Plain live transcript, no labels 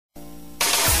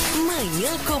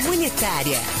Manhã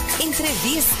Comunitária.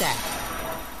 Entrevista.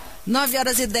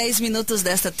 9h10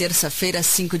 desta terça-feira,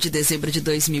 5 de dezembro de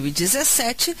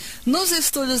 2017. Nos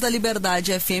estúdios da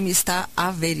Liberdade FM está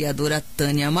a vereadora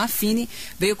Tânia Maffini.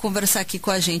 Veio conversar aqui com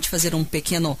a gente, fazer um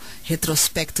pequeno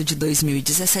retrospecto de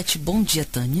 2017. Bom dia,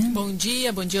 Tânia. Bom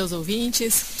dia aos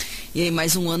ouvintes. E aí,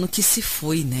 mais um ano que se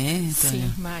foi, né,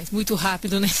 Tânia? Sim, muito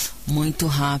rápido, né? Muito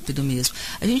rápido mesmo.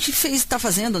 A gente está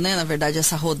fazendo, né, na verdade,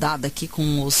 essa rodada aqui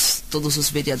com todos os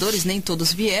vereadores, nem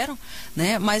todos vieram,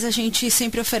 né, mas a gente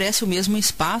sempre oferece o mesmo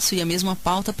espaço e a mesma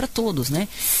pauta para todos, né?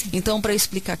 Então, para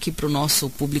explicar aqui para o nosso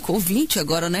público ouvinte,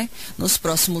 agora, né, nos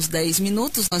próximos 10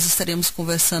 minutos, nós estaremos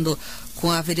conversando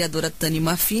com a vereadora Tânia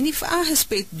Maffini a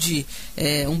respeito de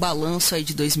um balanço aí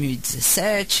de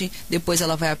 2017, depois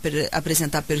ela vai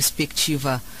apresentar a perspectiva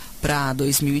para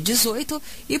 2018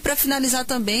 e para finalizar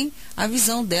também a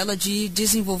visão dela de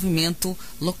desenvolvimento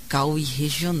local e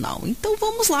regional. Então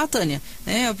vamos lá, Tânia,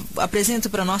 apresento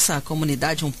para nossa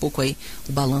comunidade um pouco aí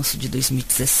o balanço de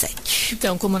 2017.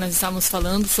 Então, como nós estávamos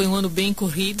falando, foi um ano bem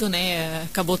corrido, né?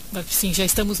 Acabou, assim, já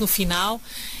estamos no final.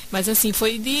 Mas, assim,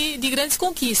 foi de grandes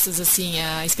conquistas, assim,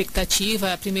 a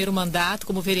expectativa, primeiro mandato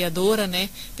como vereadora, né?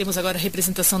 Temos agora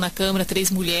representação na Câmara,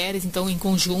 3 mulheres, então, em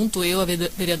conjunto, eu, a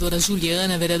vereadora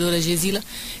Juliana, a vereadora Gesila,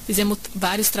 fizemos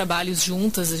vários trabalhos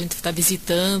juntas, a gente está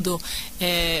visitando,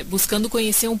 buscando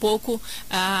conhecer um pouco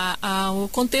o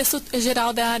contexto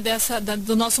geral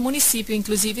do nosso município,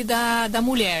 inclusive da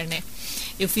mulher, né?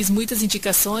 Eu fiz muitas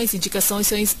indicações são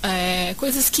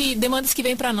demandas que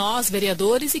vêm para nós,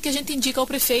 vereadores, e que a gente indica ao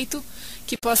prefeito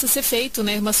que possa ser feito,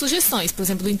 né? Umas sugestões, por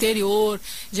exemplo, do interior,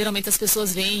 geralmente as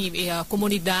pessoas vêm, a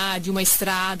comunidade, uma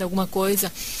estrada, alguma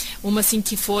coisa, uma assim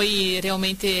que foi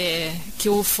realmente,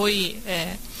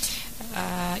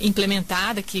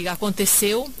 implementada, que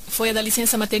aconteceu, foi a da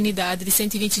licença maternidade de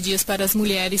 120 dias para as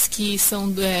mulheres que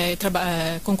são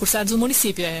concursadas no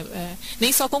município,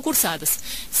 nem só concursadas,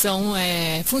 são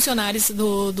funcionários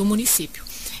do município.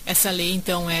 Essa lei,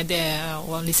 então,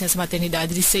 a licença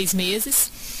maternidade de 6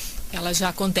 meses, ela já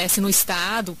acontece no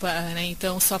estado, né,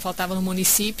 então só faltava no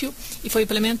município e foi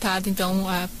implementada, então,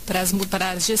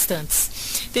 para as gestantes.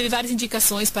 Teve várias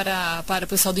indicações para o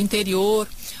pessoal do interior.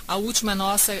 A última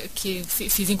nossa, que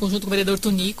fiz em conjunto com o vereador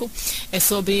Tonico, é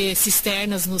sobre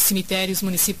cisternas nos cemitérios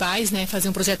municipais, né, fazer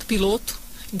um projeto piloto.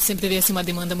 A gente sempre vê assim, uma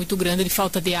demanda muito grande de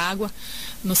falta de água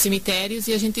nos cemitérios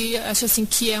e a gente acha assim,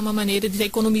 que é uma maneira de estar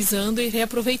economizando e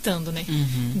reaproveitando, né?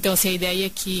 Uhum. Então, assim, a ideia é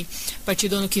que a partir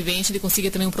do ano que vem a gente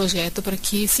consiga também um projeto para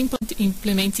que se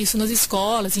implemente isso nas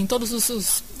escolas, em todos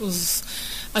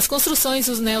as construções,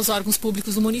 os órgãos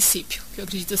públicos do município, que eu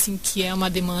acredito assim que é uma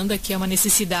demanda, que é uma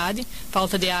necessidade.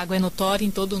 Falta de água é notória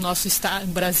em todo o nosso estado,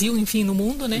 Brasil, enfim, no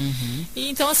mundo, né? Uhum. E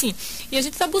então, assim, e a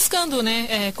gente está buscando,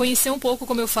 né, conhecer um pouco,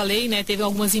 como eu falei, né, teve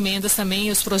algumas emendas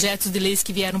também, os projetos de leis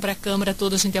que vieram para a Câmara,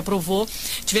 todos a gente aprovou.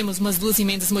 Tivemos umas 2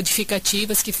 emendas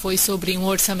modificativas, que foi sobre um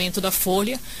orçamento da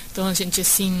Folha. Então, a gente,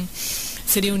 assim,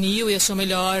 se reuniu e achou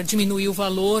melhor diminuir o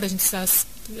valor. A gente está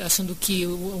achando que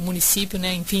o município,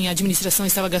 né, enfim, a administração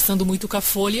estava gastando muito com a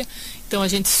folha, então a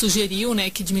gente sugeriu, né,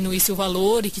 que diminuísse o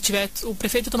valor e que o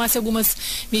prefeito tomasse algumas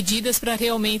medidas para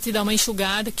realmente dar uma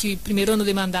enxugada, que primeiro ano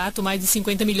de mandato, mais de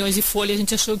 50 milhões de folha, a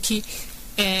gente achou que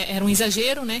era um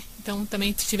exagero, né, então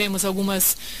também tivemos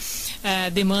algumas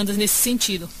demandas nesse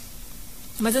sentido.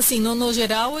 Mas assim, no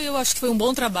geral, eu acho que foi um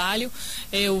bom trabalho.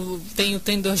 Eu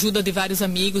tendo ajuda de vários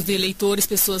amigos, de eleitores,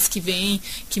 pessoas que vêm,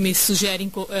 que me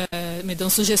sugerem, me dão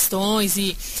sugestões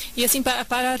e assim,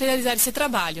 para realizar esse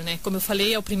trabalho, né? Como eu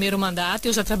falei, é o primeiro mandato,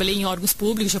 eu já trabalhei em órgãos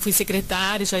públicos, já fui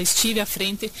secretária, já estive à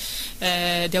frente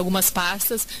de algumas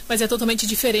pastas, mas é totalmente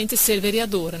diferente ser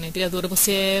vereadora, né? Vereadora,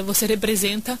 você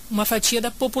representa uma fatia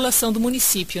da população do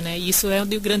município, né? E isso é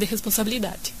de grande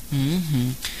responsabilidade.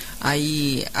 Uhum.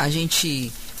 Aí a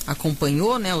gente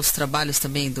acompanhou, né, os trabalhos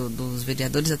também dos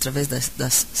vereadores através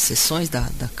das sessões da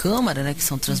Câmara, né, que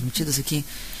são transmitidas aqui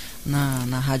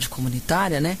na rádio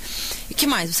comunitária, né? E que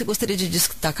mais? Você gostaria de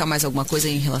destacar mais alguma coisa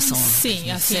em relação a... Sim,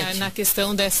 assim, na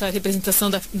questão dessa representação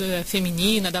da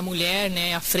feminina, da mulher,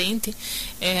 né, à frente,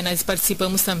 nós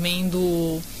participamos também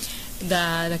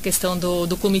da questão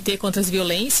do Comitê contra as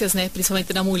Violências, né,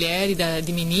 principalmente da mulher e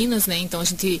de meninas, né, então a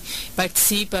gente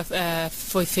participa,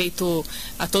 foi feito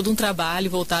todo um trabalho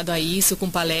voltado a isso, com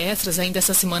palestras, ainda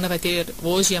essa semana vai ter,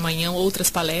 hoje e amanhã, outras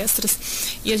palestras,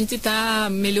 e a gente está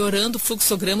melhorando o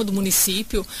fluxograma do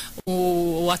município,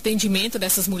 o atendimento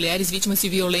dessas mulheres vítimas de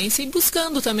violência e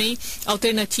buscando também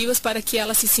alternativas para que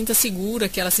ela se sinta segura,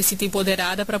 que ela se sinta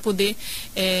empoderada para poder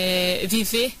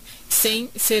viver sem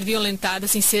ser violentada,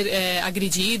 sem ser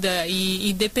agredida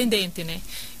e dependente, né?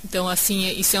 Então, assim,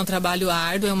 isso é um trabalho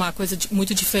árduo, é uma coisa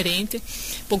muito diferente.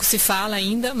 Pouco se fala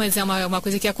ainda, mas é uma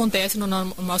coisa que acontece no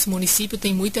nosso município,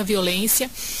 tem muita violência,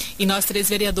 e nós 3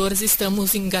 vereadoras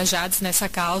estamos engajados nessa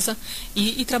causa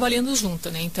e trabalhando junto,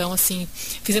 né? Então, assim,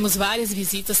 fizemos várias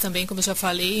visitas também, como eu já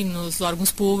falei, nos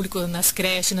órgãos públicos, nas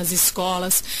creches, nas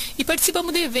escolas, e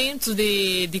participamos de eventos,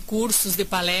 de cursos, de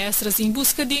palestras, em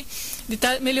busca de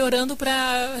estar melhorando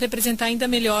para representar ainda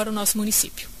melhor o nosso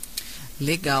município.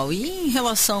 Legal. E em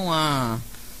relação a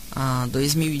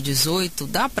 2018,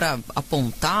 dá para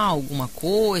apontar alguma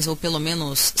coisa, ou pelo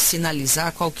menos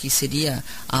sinalizar qual que seria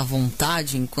a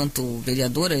vontade enquanto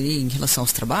vereadora ali em relação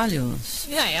aos trabalhos?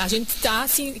 A gente está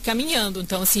assim, caminhando,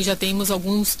 então assim, já temos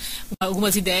algumas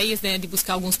ideias, né, de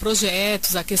buscar alguns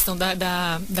projetos, a questão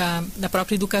da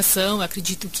própria educação. Eu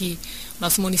acredito que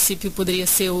nosso município poderia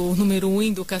ser o número 1 em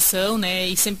educação, né?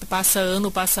 E sempre passa ano,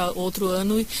 passa outro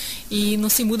ano e não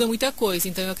se muda muita coisa.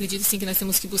 Então eu acredito assim que nós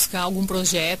temos que buscar algum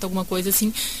projeto, alguma coisa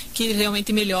assim que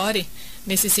realmente melhore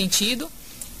nesse sentido.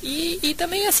 E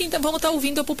também assim vamos estar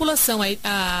ouvindo a população.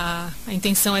 A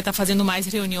intenção é estar fazendo mais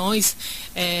reuniões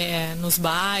nos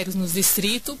bairros, nos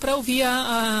distritos, para ouvir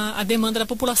a demanda da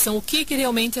população, o que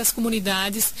realmente as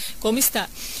comunidades, como está.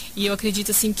 E eu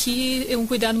acredito assim que é um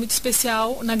cuidado muito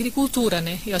especial na agricultura,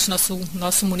 né? Eu acho que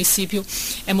nosso município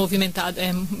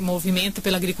movimenta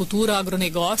pela agricultura, o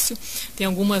agronegócio. Tem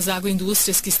algumas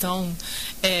agroindústrias que estão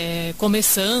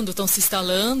começando, estão se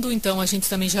instalando, então a gente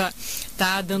também já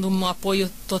está dando um apoio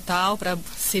total para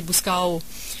se buscar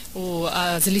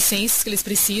as licenças que eles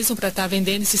precisam para estar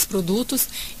vendendo esses produtos.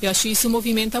 Eu acho que isso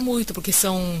movimenta muito, porque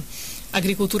são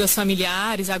agriculturas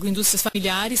familiares, agroindústrias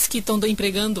familiares que estão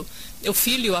empregando o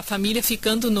filho, a família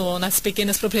ficando nas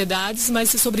pequenas propriedades, mas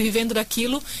sobrevivendo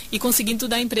daquilo e conseguindo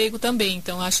dar emprego também.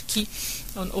 Então acho que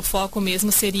o foco mesmo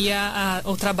seria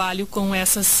o trabalho com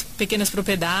essas pequenas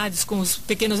propriedades, com os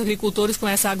pequenos agricultores, com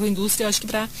essa agroindústria, acho que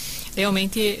para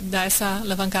realmente dar essa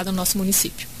alavancada no nosso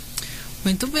município.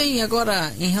 Muito bem.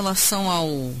 Agora, em relação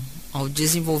ao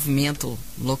desenvolvimento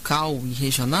local e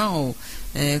regional,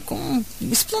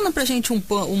 explana pra gente um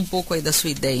pouco aí da sua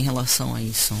ideia em relação a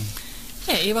isso.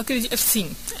 Eu acredito, sim,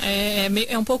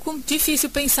 é um pouco difícil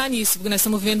pensar nisso, porque nós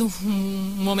estamos vivendo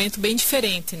um momento bem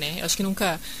diferente, né? Eu acho que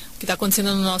nunca, o que está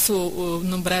acontecendo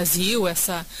no Brasil,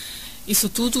 isso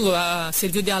tudo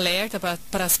serviu de alerta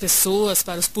para as pessoas,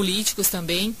 para os políticos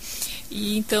também.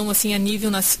 E então, assim, a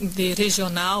nível de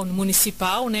regional,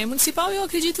 municipal, né? Municipal eu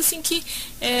acredito, assim, que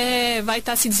vai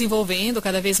estar se desenvolvendo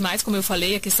cada vez mais, como eu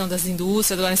falei, a questão das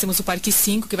indústrias. Agora nós temos o Parque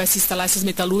 5, que vai se instalar essas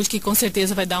metalúrgicas, que com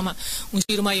certeza vai dar um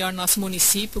giro maior no nosso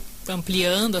município,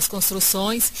 ampliando as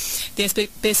construções. Tem a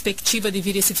perspectiva de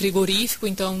vir esse frigorífico,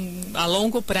 então, a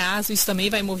longo prazo, isso também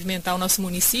vai movimentar o nosso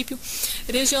município.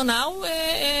 Regional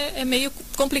é meio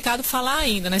complicado falar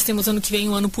ainda. Nós temos ano que vem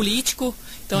um ano político,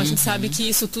 então a gente sabe que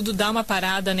isso tudo dá uma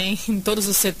parada, né, em todos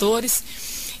os setores,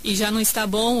 e já não está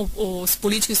bom, os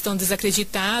políticos estão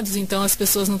desacreditados, então as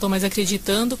pessoas não estão mais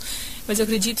acreditando, mas eu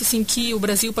acredito sim que o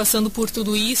Brasil passando por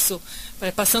tudo isso,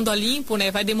 passando a limpo,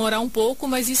 né, vai demorar um pouco,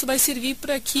 mas isso vai servir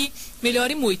para que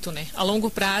melhore muito, né? A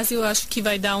longo prazo eu acho que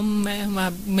vai dar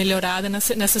uma melhorada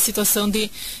nessa situação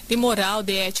de moral,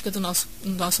 de ética do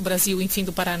nosso Brasil, enfim,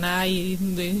 do Paraná e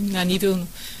a nível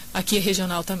aqui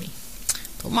regional também.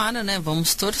 Tomara, né?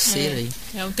 Vamos torcer aí.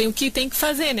 Tem o que tem que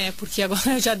fazer, né? Porque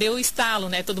agora já deu o estalo,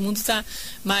 né? Todo mundo está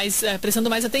prestando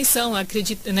mais atenção,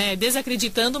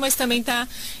 desacreditando, mas também está...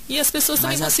 E as pessoas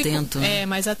também mais atento, né?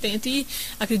 Mais atento. E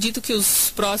acredito que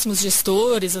os próximos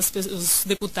gestores, os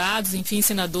deputados, enfim,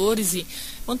 senadores,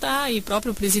 vão estar, e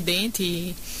próprio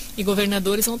presidente e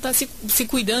governadores vão estar se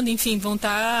cuidando, enfim, vão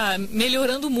estar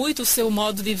melhorando muito o seu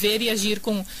modo de ver e agir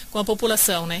com a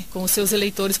população, né? Com os seus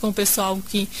eleitores, com o pessoal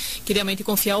que realmente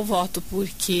confiar o voto,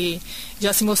 porque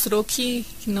já se mostrou que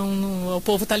o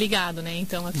povo está ligado, né?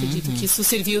 Então acredito que isso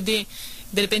serviu de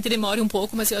repente demore um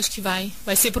pouco, mas eu acho que vai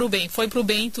ser para o bem. Foi para o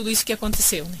bem tudo isso que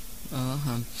aconteceu, né?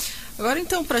 Agora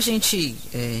então, para a gente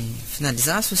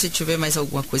finalizar, se você tiver mais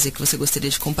alguma coisa que você gostaria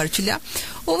de compartilhar,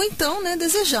 ou então, né,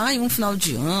 desejar um final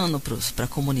de ano para a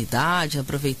comunidade,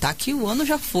 aproveitar que o ano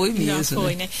já foi mesmo. Já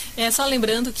foi, né? Só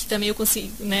lembrando que também eu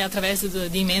consegui, né, através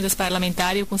de emendas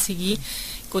parlamentares, eu consegui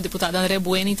com o deputado André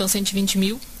Bueno, então 120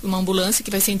 mil, uma ambulância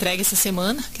que vai ser entregue essa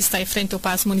semana, que está em frente ao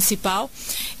Paço Municipal,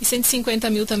 e 150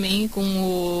 mil também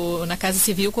na Casa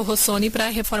Civil com o Rossoni para a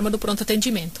reforma do pronto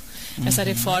atendimento. Essa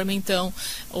reforma, então,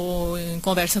 em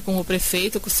conversa com o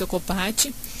prefeito, com o seu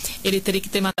Copati, ele teria que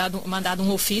ter mandado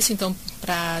um ofício, então,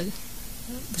 para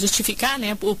justificar,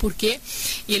 né, o porquê,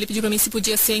 e ele pediu para mim se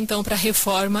podia ser então para a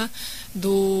reforma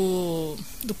do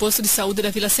posto de saúde da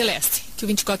Vila Celeste, que o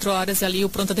 24 horas ali, o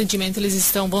pronto atendimento,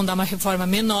 eles vão dar uma reforma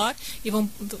menor e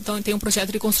então tem um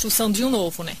projeto de construção de um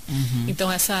novo, né? Então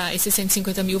esses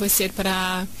 150 mil vai ser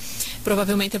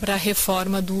provavelmente para a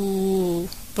reforma do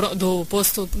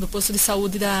posto de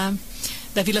saúde da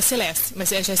Vila Celeste, mas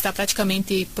já está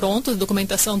praticamente pronto,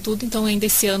 documentação, tudo, então ainda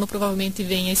esse ano provavelmente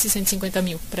vem esses 150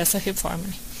 mil para essa reforma,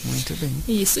 né? Muito bem.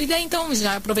 Isso, e daí então,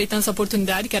 já aproveitando essa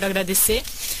oportunidade, quero agradecer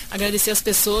as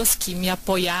pessoas que me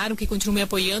apoiaram, que continuam me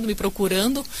apoiando, me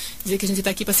procurando, dizer que a gente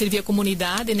está aqui para servir a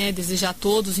comunidade, né, desejar a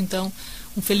todos, então,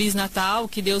 um Feliz Natal,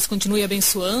 que Deus continue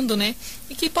abençoando, né,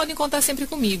 e que podem contar sempre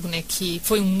comigo, né, que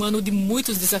foi um ano de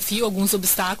muitos desafios, alguns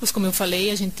obstáculos, como eu falei,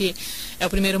 a gente é o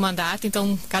primeiro mandato,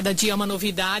 então cada dia é uma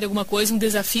novidade, alguma coisa, um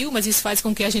desafio, mas isso faz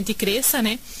com que a gente cresça,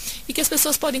 né, e que as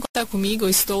pessoas podem contar comigo, eu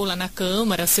estou lá na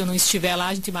Câmara, se eu não estiver lá,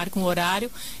 a gente marca um horário,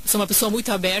 eu sou uma pessoa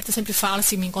muito aberta, sempre falo,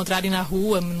 se me encontrarem na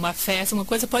rua, numa festa, uma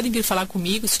coisa, podem vir falar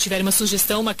comigo, se tiverem uma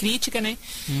sugestão, uma crítica, né,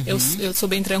 eu sou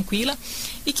bem tranquila,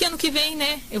 e que ano que vem,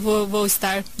 né, eu vou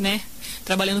estar, né,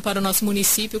 trabalhando para o nosso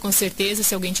município, com certeza,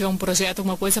 se alguém tiver um projeto,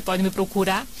 alguma coisa, pode me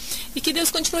procurar, e que Deus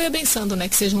continue abençoando, né,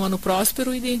 que seja um ano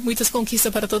próspero e de muitas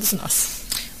conquistas para todos nós.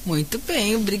 Muito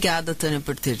bem, obrigada, Tânia,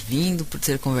 por ter vindo, por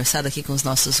ter conversado aqui com os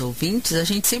nossos ouvintes. A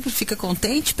gente sempre fica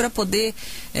contente para poder,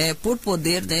 por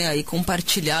poder, né, aí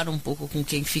compartilhar um pouco com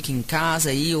quem fica em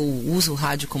casa aí, ou usa o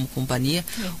rádio como companhia,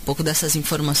 um pouco dessas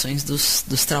informações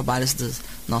dos trabalhos dos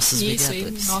nossos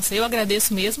vereadores. Nossa, eu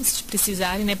agradeço mesmo, se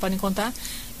precisarem, né, podem contar.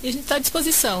 E a gente está à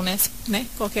disposição, né?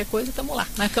 Qualquer coisa, estamos lá,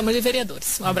 na Câmara de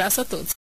Vereadores. Um abraço a todos.